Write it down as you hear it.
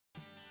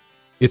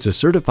It's a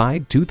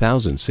certified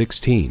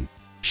 2016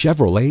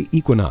 Chevrolet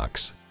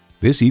Equinox.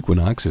 This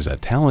Equinox is a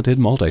talented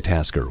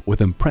multitasker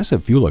with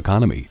impressive fuel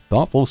economy,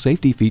 thoughtful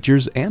safety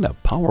features, and a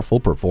powerful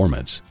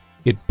performance.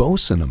 It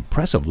boasts an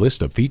impressive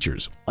list of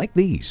features like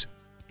these: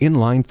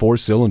 inline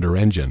 4-cylinder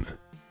engine,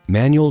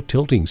 manual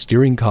tilting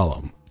steering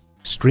column,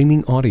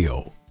 streaming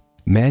audio,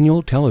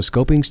 manual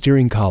telescoping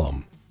steering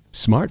column,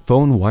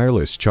 smartphone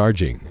wireless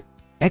charging,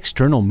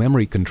 external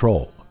memory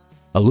control,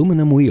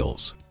 aluminum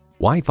wheels,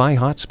 Wi-Fi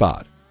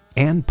hotspot,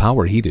 and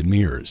power heated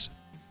mirrors.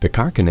 The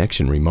Car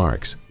Connection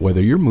remarks,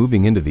 whether you're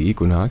moving into the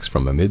Equinox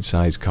from a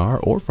mid-size car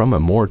or from a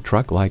more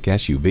truck-like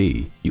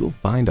SUV, you'll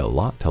find a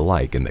lot to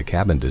like in the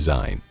cabin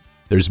design.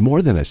 There's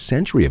more than a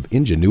century of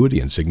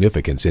ingenuity and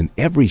significance in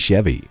every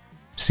Chevy.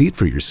 See it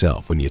for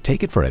yourself when you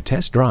take it for a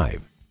test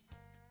drive.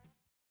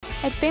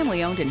 At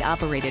family-owned and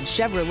operated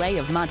Chervrolet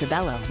of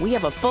Montebello, we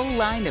have a full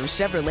line of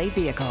Chevrolet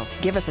vehicles.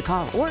 Give us a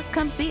call or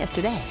come see us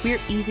today. We're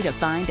easy to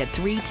find at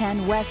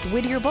 310 West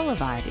Whittier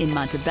Boulevard in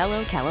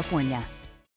Montebello, California.